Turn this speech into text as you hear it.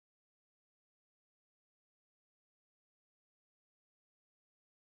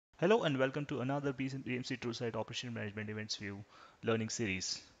Hello and welcome to another BMC TrueSight Operations Management Events View learning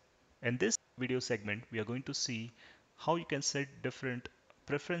series. In this video segment, we are going to see how you can set different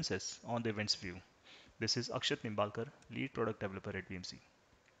preferences on the events view. This is Akshat Nimbalkar, lead product developer at BMC.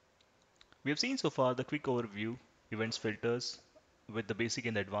 We have seen so far the quick overview, events filters with the basic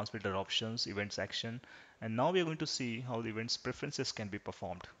and the advanced filter options, events action, and now we are going to see how the events preferences can be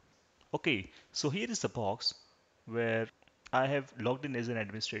performed. Okay, so here is the box where I have logged in as an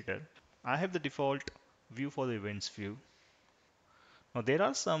administrator. I have the default view for the events view. Now there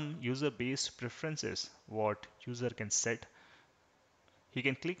are some user-based preferences what user can set. He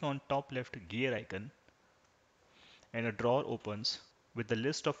can click on top left gear icon and a drawer opens with the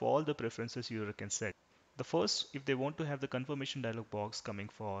list of all the preferences user can set. The first, if they want to have the confirmation dialog box coming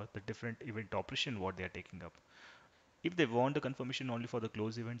for the different event operation what they are taking up. If they want the confirmation only for the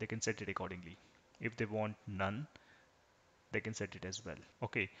close event, they can set it accordingly. If they want none, they can set it as well.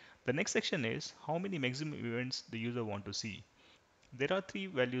 Okay, the next section is how many maximum events the user want to see. There are three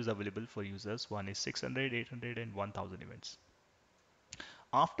values available for users. One is 600, 800 and 1000 events.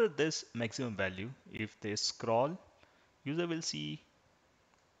 After this maximum value, if they scroll, user will see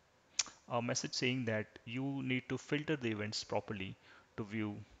a message saying that you need to filter the events properly to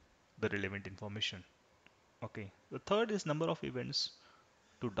view the relevant information. Okay, the third is number of events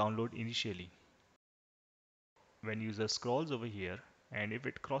to download initially. When user scrolls over here and if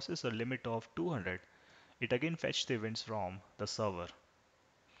it crosses a limit of 200, it again fetch the events from the server.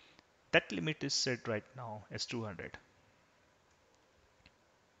 That limit is set right now as 200.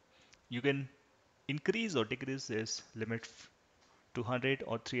 You can increase or decrease this limit to 100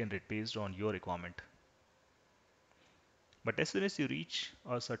 or 300 based on your requirement. But as soon as you reach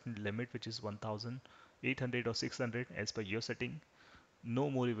a certain limit, which is 1000, 800 or 600 as per your setting,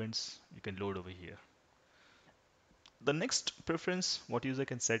 no more events you can load over here. The next preference what user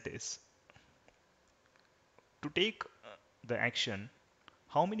can set is to take the action,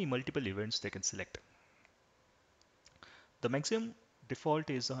 how many multiple events they can select. The maximum default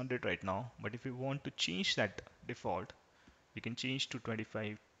is 100 right now, but if you want to change that default, you can change to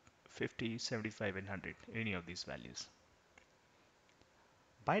 25, 50, 75 and 100, any of these values.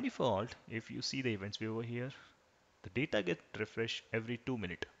 By default, if you see the events view over here, the data gets refreshed every 2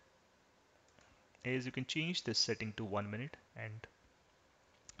 minutes. As you can change this setting to 1 minute and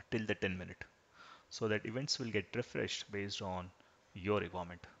till the 10 minute, so that events will get refreshed based on your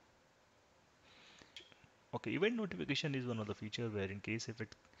requirement. Okay, event notification is one of the feature where in case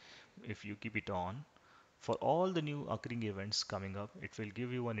if you keep it on, for all the new occurring events coming up, it will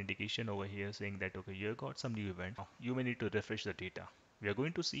give you one indication over here saying that okay, you got some new event. You may need to refresh the data. We are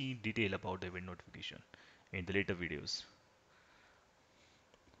going to see detail about the event notification in the later videos.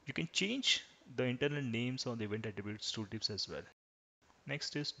 You can change the internal names on the event attributes tooltips as well.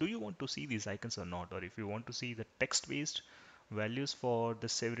 Next is, do you want to see these icons or not? Or if you want to see the text-based values for the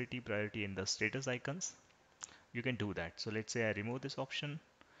severity, priority, and the status icons, you can do that. So let's say I remove this option.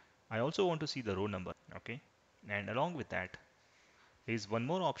 I also want to see the row number, okay? And along with that is one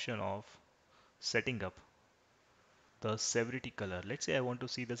more option of setting up the severity color. Let's say I want to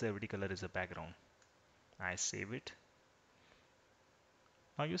see the severity color as a background. I save it.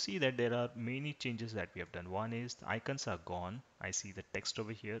 Now you see that there are many changes that we have done. One is the icons are gone. I see the text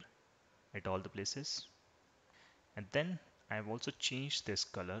over here at all the places. And then I've also changed this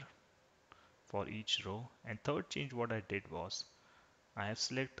color for each row. And third change what I did was I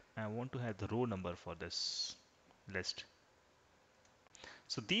want to have the row number for this list.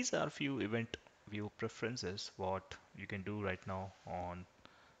 So these are few event view preferences what you can do right now on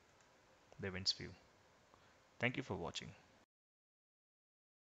the events view. Thank you for watching.